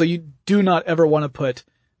 Right. So you do not ever want to put,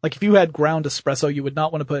 like if you had ground espresso, you would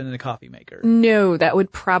not want to put it in a coffee maker. No, that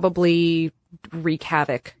would probably wreak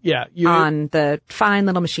havoc. Yeah. On the fine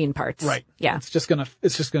little machine parts. Right. Yeah. It's just gonna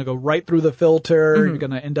go right through the filter. Mm-hmm. You're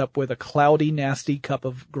gonna end up with a cloudy, nasty cup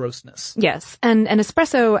of grossness. Yes. And an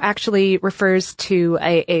espresso actually refers to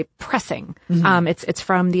a pressing. Mm-hmm. It's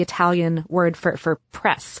from the Italian word for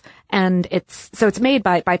press. And it's made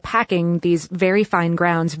by packing these very fine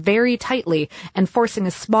grounds very tightly and forcing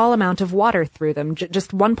a small amount of water through them.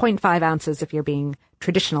 Just 1.5 ounces if you're being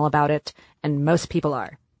traditional about it. And most people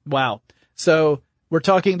are. Wow. So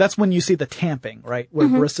That's when you see the tamping, right? Where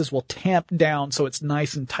baristas will tamp down so it's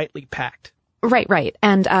nice and tightly packed. Right.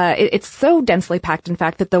 And it's so densely packed, in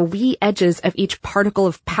fact, that the wee edges of each particle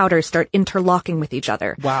of powder start interlocking with each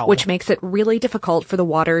other. Wow. Which makes it really difficult for the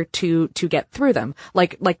water to get through them.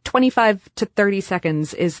 Like 25 to 30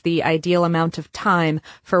 seconds is the ideal amount of time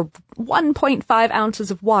for 1.5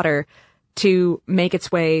 ounces of water to make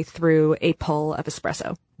its way through a pull of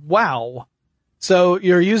espresso. Wow. So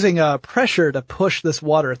you're using pressure to push this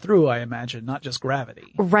water through, I imagine, not just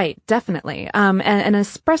gravity. Right, definitely. And an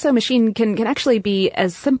espresso machine can actually be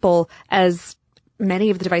as simple as many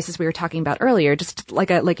of the devices we were talking about earlier, just like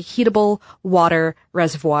a heatable water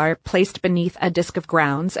reservoir placed beneath a disc of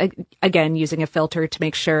grounds, again using a filter to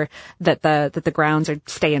make sure that the grounds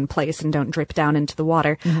stay in place and don't drip down into the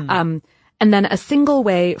water. And then a single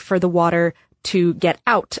way for the water to get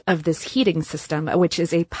out of this heating system, which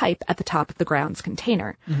is a pipe at the top of the grounds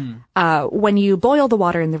container. When you boil the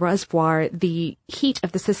water in the reservoir, the heat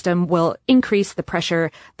of the system will increase the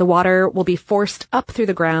pressure. The water will be forced up through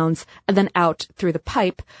the grounds and then out through the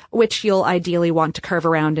pipe, which you'll ideally want to curve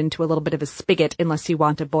around into a little bit of a spigot unless you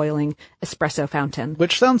want a boiling espresso fountain.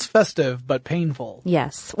 Which sounds festive, but painful.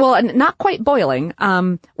 Yes. Well, not quite boiling.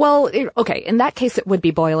 Okay, in that case it would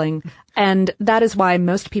be boiling. And that is why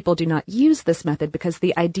most people do not use this method, because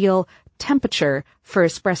the ideal temperature for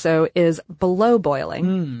espresso is below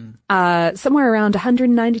boiling, somewhere around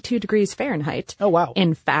 192 degrees Fahrenheit. Oh, wow.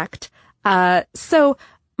 In fact. So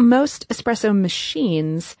most espresso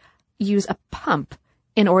machines use a pump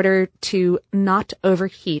in order to not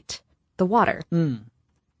overheat the water.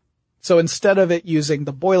 So instead of it using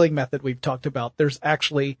the boiling method we've talked about, there's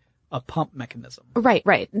actually a pump mechanism. Right.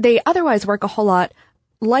 They otherwise work a whole lot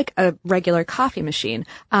like a regular coffee machine.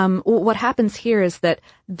 What happens here is that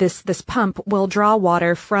this pump will draw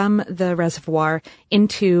water from the reservoir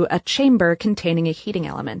into a chamber containing a heating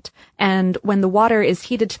element. And when the water is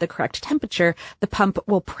heated to the correct temperature, the pump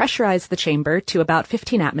will pressurize the chamber to about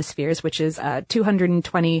 15 atmospheres, which is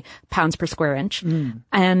 220 pounds per square inch.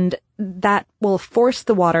 And that will force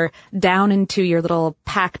the water down into your little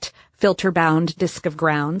packed filter-bound disc of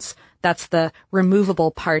grounds. That's the removable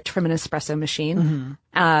part from an espresso machine.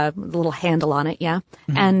 The little handle on it, yeah.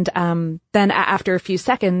 And then after a few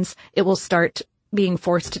seconds, it will start being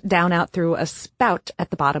forced down out through a spout at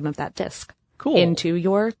the bottom of that disc. Cool. Into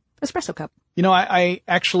your espresso cup. You know, I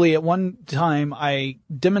actually, at one time, I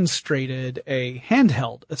demonstrated a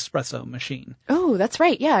handheld espresso machine. Oh, that's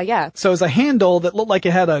right. Yeah. So it was a handle that looked like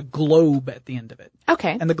it had a globe at the end of it.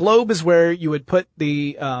 Okay. And the globe is where you would put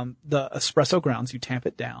the espresso grounds. You tamp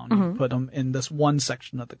it down. You put them in this one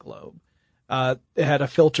section of the globe. It had a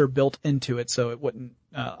filter built into it, so it wouldn't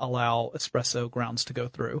allow espresso grounds to go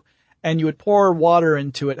through. And you would pour water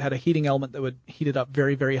into it, had a heating element that would heat it up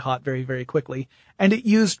very, very hot, very, very quickly. And it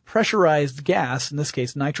used pressurized gas, in this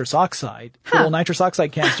case nitrous oxide, little nitrous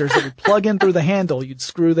oxide canisters that would plug in through the handle. You'd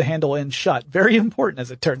screw the handle in shut. Very important, as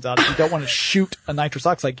it turns out, if you don't want to shoot a nitrous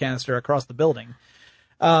oxide canister across the building.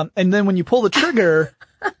 And then when you pull the trigger,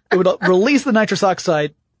 it would release the nitrous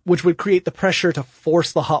oxide, which would create the pressure to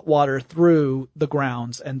force the hot water through the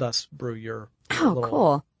grounds and thus brew your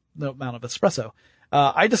cool. The amount of espresso.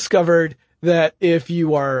 I discovered that if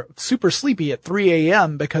you are super sleepy at 3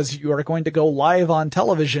 a.m. because you are going to go live on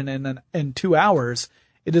television in 2 hours,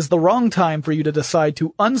 it is the wrong time for you to decide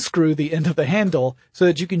to unscrew the end of the handle so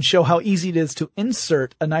that you can show how easy it is to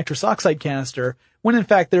insert a nitrous oxide canister when in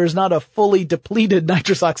fact there is not a fully depleted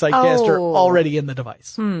nitrous oxide canister already in the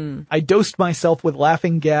device. I dosed myself with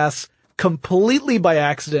laughing gas completely by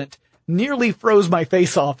accident, nearly froze my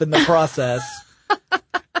face off in the process.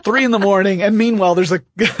 3 a.m, and meanwhile there's a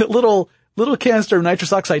little canister of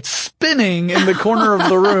nitrous oxide spinning in the corner of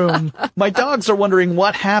the room. My dogs are wondering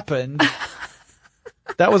what happened.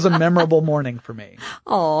 That was a memorable morning for me.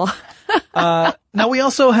 Oh. Now we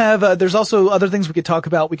also have, there's also other things we could talk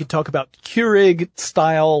about. We could talk about Keurig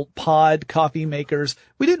style pod coffee makers.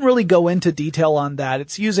 We didn't really go into detail on that.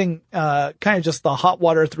 It's using, kind of just the hot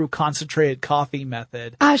water through concentrated coffee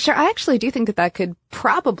method. Sure. I actually do think that could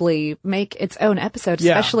probably make its own episode,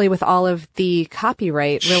 especially with all of the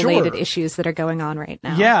copyright related issues that are going on right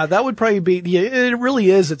now. Yeah, that would probably be, it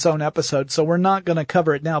really is its own episode. So we're not going to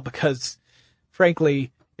cover it now because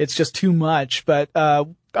frankly, it's just too much. But,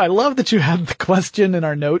 I love that you had the question in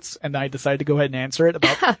our notes and I decided to go ahead and answer it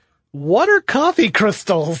about what are coffee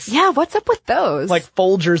crystals? Yeah, what's up with those? Like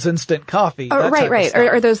Folgers instant coffee. Oh, right.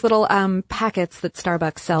 Or those little packets that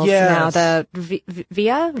Starbucks sells now, the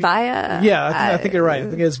Via? Yeah, I think you're right. I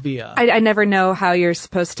think it's Via. I never know how you're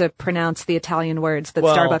supposed to pronounce the Italian words that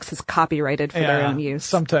Starbucks has copyrighted for their own use.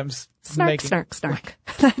 Sometimes Snark, snark.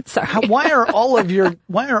 Sorry. Why are all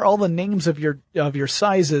the names of your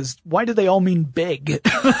sizes, why do they all mean big?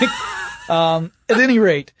 At any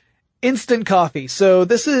rate, instant coffee. So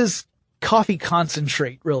this is coffee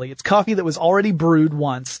concentrate, really. It's coffee that was already brewed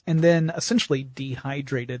once and then essentially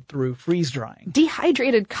dehydrated through freeze drying.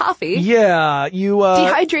 Dehydrated coffee? Yeah,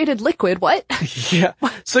 dehydrated liquid, what? Yeah.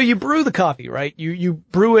 So you brew the coffee, right? You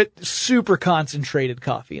brew it super concentrated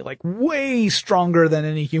coffee, like way stronger than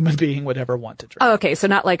any human being would ever want to drink. Oh, okay. So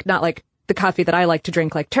not like the coffee that I like to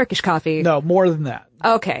drink, like Turkish coffee. No, more than that.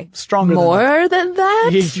 Okay. Stronger more than that?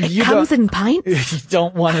 You it comes in pints? You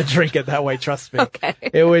don't want to drink it that way, trust me. Okay.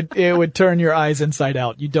 It would turn your eyes inside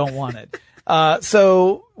out. You don't want it.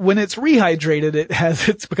 So when it's rehydrated,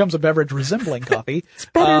 it becomes a beverage resembling coffee. It's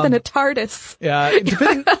better than a TARDIS. Yeah.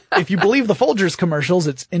 If you believe the Folgers commercials,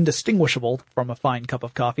 it's indistinguishable from a fine cup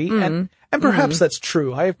of coffee. And perhaps that's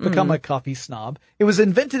true. I've become a coffee snob. It was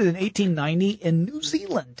invented in 1890 in New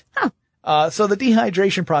Zealand. Huh. So the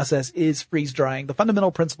dehydration process is freeze drying. The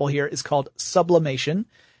fundamental principle here is called sublimation,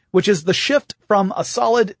 which is the shift from a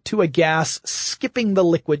solid to a gas, skipping the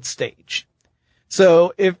liquid stage.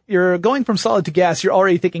 So if you're going from solid to gas, you're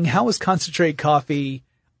already thinking, how is concentrated coffee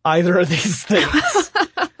either of these things?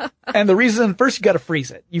 And the reason, first you got to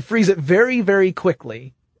freeze it. You freeze it very, very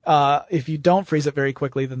quickly. If you don't freeze it very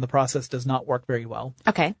quickly, then the process does not work very well.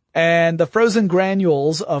 Okay. And the frozen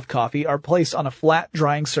granules of coffee are placed on a flat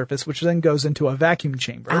drying surface, which then goes into a vacuum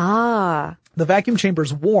chamber. Ah. The vacuum chamber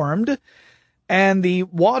is warmed, and the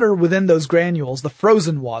water within those granules, the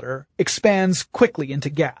frozen water, expands quickly into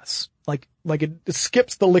gas. Like it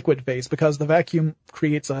skips the liquid phase because the vacuum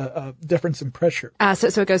creates a difference in pressure. So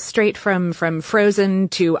it goes straight from frozen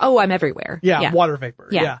to, I'm everywhere. Yeah. Water vapor.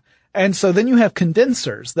 Yeah. And so then you have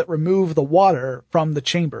condensers that remove the water from the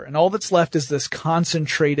chamber, and all that's left is this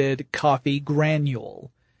concentrated coffee granule.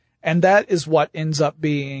 And that is what ends up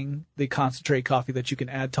being the concentrated coffee that you can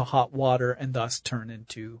add to hot water and thus turn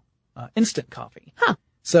into instant coffee. Huh.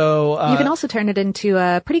 So you can also turn it into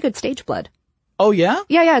pretty good stage blood. Oh yeah?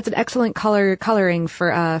 Yeah, it's an excellent coloring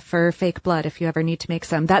for fake blood if you ever need to make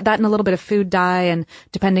some. That and a little bit of food dye, and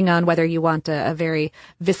depending on whether you want a very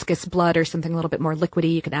viscous blood or something a little bit more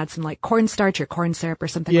liquidy, you can add some like cornstarch or corn syrup or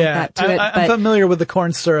something like that to it. I'm familiar with the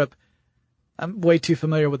corn syrup. I'm way too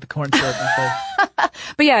familiar with the corn syrup.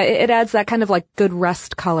 But yeah, it adds that kind of like good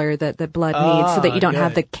rust color that the blood needs so that you don't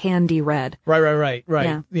have the candy red. Right.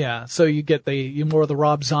 Yeah. So you get you more of the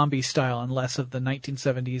Rob Zombie style and less of the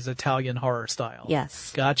 1970s Italian horror style.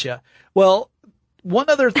 Yes. Gotcha. Well, one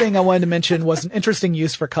other thing I wanted to mention was an interesting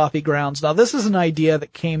use for coffee grounds. Now, this is an idea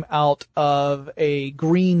that came out of a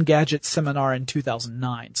Green Gadget seminar in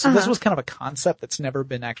 2009. So this was kind of a concept that's never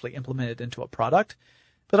been actually implemented into a product.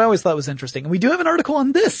 But I always thought it was interesting. And we do have an article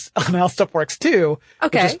on this on How Stuff Works too.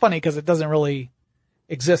 Okay. Which is funny because it doesn't really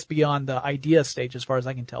exist beyond the idea stage as far as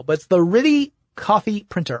I can tell. But it's the RITI coffee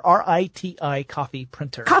printer. RITI coffee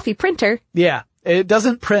printer. Coffee printer? Yeah. It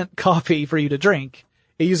doesn't print coffee for you to drink.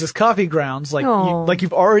 It uses coffee grounds like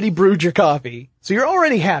you've already brewed your coffee. So you're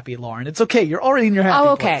already happy, Lauren. It's okay. You're already in your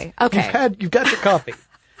happy place. Okay. You've got your coffee.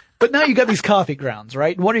 But now you got these coffee grounds,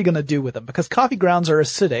 right? What are you going to do with them? Because coffee grounds are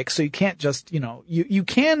acidic, so you can't just, you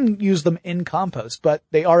can use them in compost, but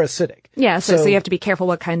they are acidic. Yeah, so you have to be careful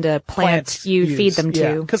what kind of plants you feed them to.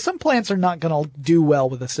 Yeah, because some plants are not going to do well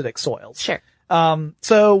with acidic soils. Sure.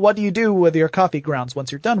 So what do you do with your coffee grounds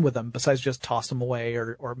once you're done with them, besides just toss them away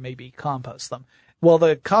or maybe compost them? Well,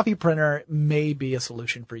 the coffee printer may be a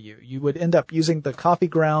solution for you. You would end up using the coffee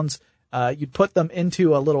grounds. You'd put them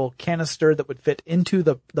into a little canister that would fit into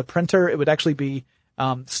the printer. It would actually be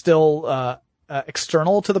still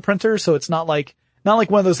external to the printer, so it's not like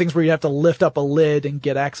one of those things where you have to lift up a lid and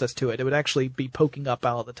get access to it. It would actually be poking up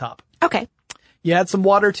out of the top. Okay. You add some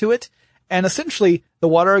water to it, and essentially the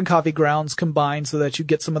water and coffee grounds combine so that you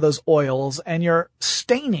get some of those oils, and you're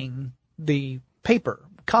staining the paper.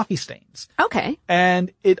 Coffee stains. Okay.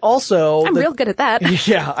 And it also... I'm real good at that.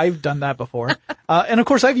 Yeah, I've done that before. And of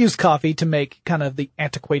course I've used coffee to make kind of the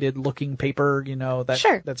antiquated looking paper,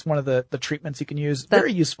 Sure. That's one of the treatments you can use.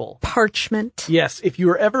 Very useful. Parchment. Yes. If you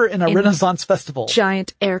were ever in a Renaissance festival.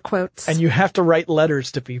 Giant air quotes. And you have to write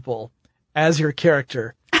letters to people as your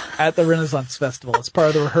character at the Renaissance Festival. It's part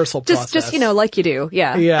of the rehearsal process. Just, like you do.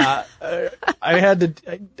 Yeah. Yeah.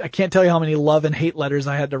 I can't tell you how many love and hate letters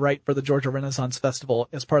I had to write for the Georgia Renaissance Festival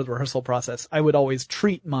as part of the rehearsal process. I would always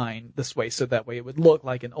treat mine this way so that way it would look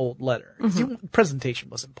like an old letter. Presentation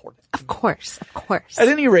was important. Of course. At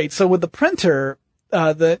any rate, so with the printer,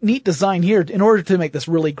 the neat design here, in order to make this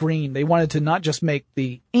really green, they wanted to not just make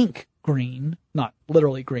the ink green, not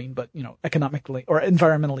literally green, but, economically or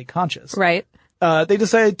environmentally conscious. Right. they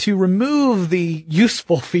decided to remove the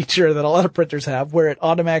useful feature that a lot of printers have where it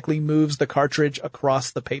automatically moves the cartridge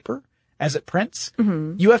across the paper as it prints.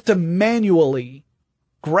 Mm-hmm. You have to manually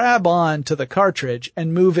grab on to the cartridge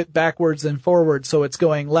and move it backwards and forward so it's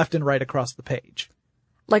going left and right across the page.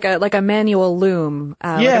 Like a manual loom,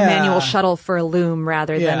 like a manual shuttle for a loom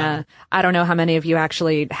rather than I don't know how many of you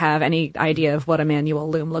actually have any idea of what a manual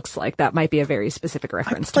loom looks like. That might be a very specific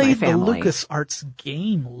reference to my family. I played the LucasArts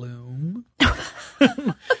game Loom.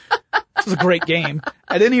 This is a great game.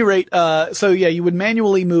 At any rate, you would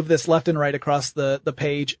manually move this left and right across the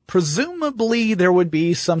page. Presumably there would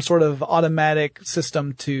be some sort of automatic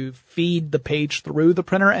system to feed the page through the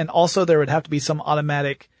printer, and also there would have to be some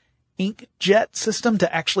automatic inkjet system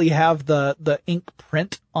to actually have the ink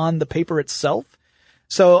print on the paper itself.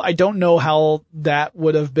 So I don't know how that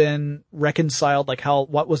would have been reconciled,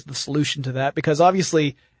 what was the solution to that? Because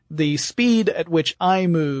obviously the speed at which I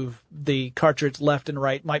move the cartridge left and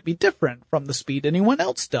right might be different from the speed anyone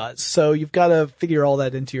else does. So you've got to figure all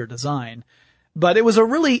that into your design. But it was a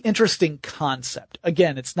really interesting concept.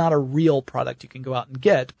 Again, it's not a real product you can go out and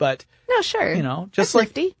get, but no, sure. Just that's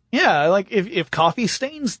nifty. If coffee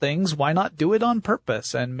stains things, why not do it on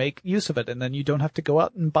purpose and make use of it? And then you don't have to go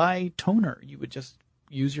out and buy toner. You would just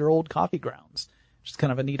use your old coffee grounds, which is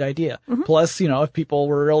kind of a neat idea. Mm-hmm. Plus, if people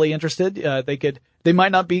were really interested, they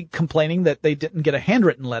might not be complaining that they didn't get a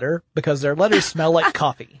handwritten letter because their letters smell like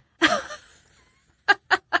coffee.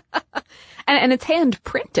 And it's hand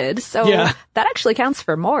printed, so that actually counts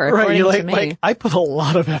for more, according to me. I put a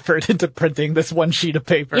lot of effort into printing this one sheet of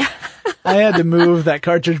paper. Yeah. I had to move that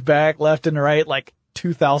cartridge back left and right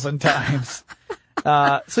 2,000 times.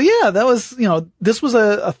 That was, this was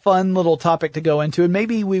a fun little topic to go into, and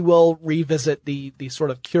maybe we will revisit the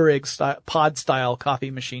sort of Keurig pod style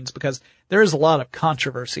coffee machines because there is a lot of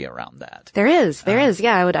controversy around that. There is.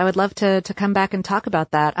 Yeah, I would love to come back and talk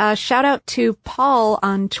about that. Shout out to Paul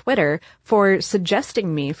on Twitter for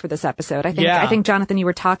suggesting me for this episode. I think Jonathan, you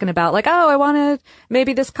were talking about I want to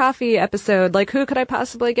maybe this coffee episode, who could I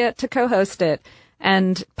possibly get to co-host it?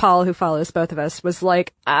 And Paul, who follows both of us, was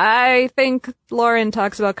like, I think Lauren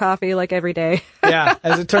talks about coffee every day. Yeah,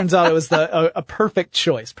 as it turns out, it was a perfect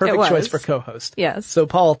choice. Perfect choice for co-host. Yes. So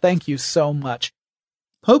Paul, thank you so much.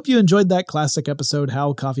 Hope you enjoyed that classic episode,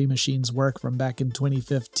 How Coffee Machines Work, from back in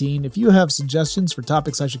 2015. If you have suggestions for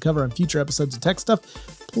topics I should cover on future episodes of Tech Stuff,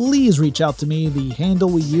 please reach out to me. The handle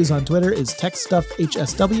we use on Twitter is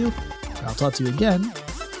TechStuffHSW. And I'll talk to you again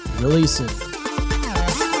really soon.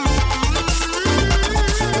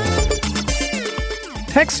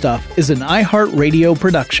 Tech Stuff is an iHeartRadio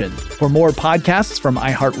production. For more podcasts from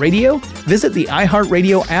iHeartRadio, visit the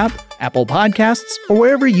iHeartRadio app, Apple Podcasts, or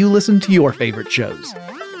wherever you listen to your favorite shows.